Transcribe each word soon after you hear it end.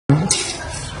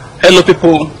Hello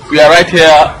people, we are right here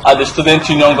at the Student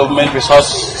Union Government Resource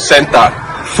Center,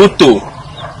 FUTO,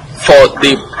 for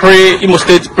the Imo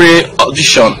State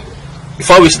pre-audition.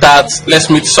 Before we start, let's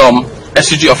meet some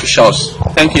SUG officials.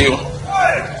 Thank you.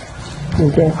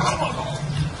 Okay.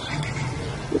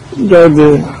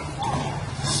 Good.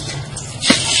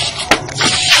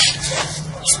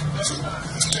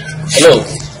 Hello.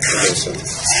 Hello, sir.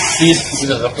 Please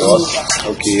introduce yourself to us.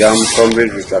 Okay, I'm Comr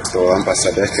Ekere,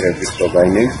 Ambassador Victor by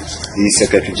name, the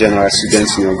Secretary General, Student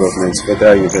Union Government,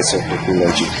 Federal University of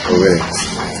Technology, Comr.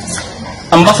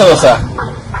 Ambassador, sir,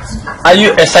 are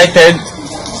you excited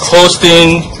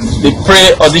hosting the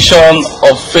pre-audition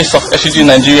of Face of SUG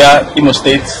Nigeria, Imo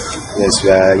State? Yes, we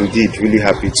are indeed really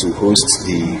happy to host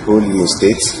the whole Imo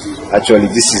State. Actually,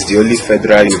 this is the only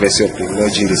Federal University of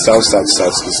Technology in the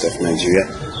southeast of Nigeria,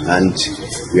 and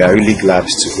we are really glad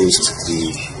to host the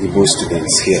Igbo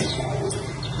students here.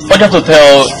 What do you have to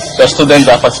tell the students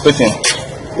that are participating?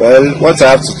 Well, what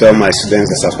I have to tell my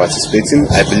students that are participating,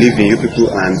 I believe in you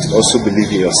people and also believe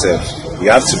in yourself.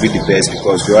 You have to be the best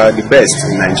because you are the best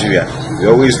in Nigeria. We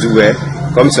always do well.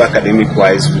 Come to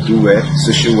academic-wise, we do well.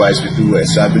 Social-wise, we do well.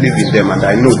 So I believe in them and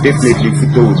I know definitely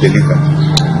FUTO will deliver.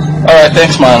 Alright,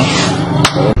 thanks man.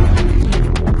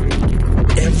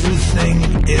 Everything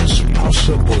is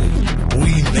possible.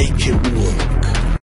 We make it work.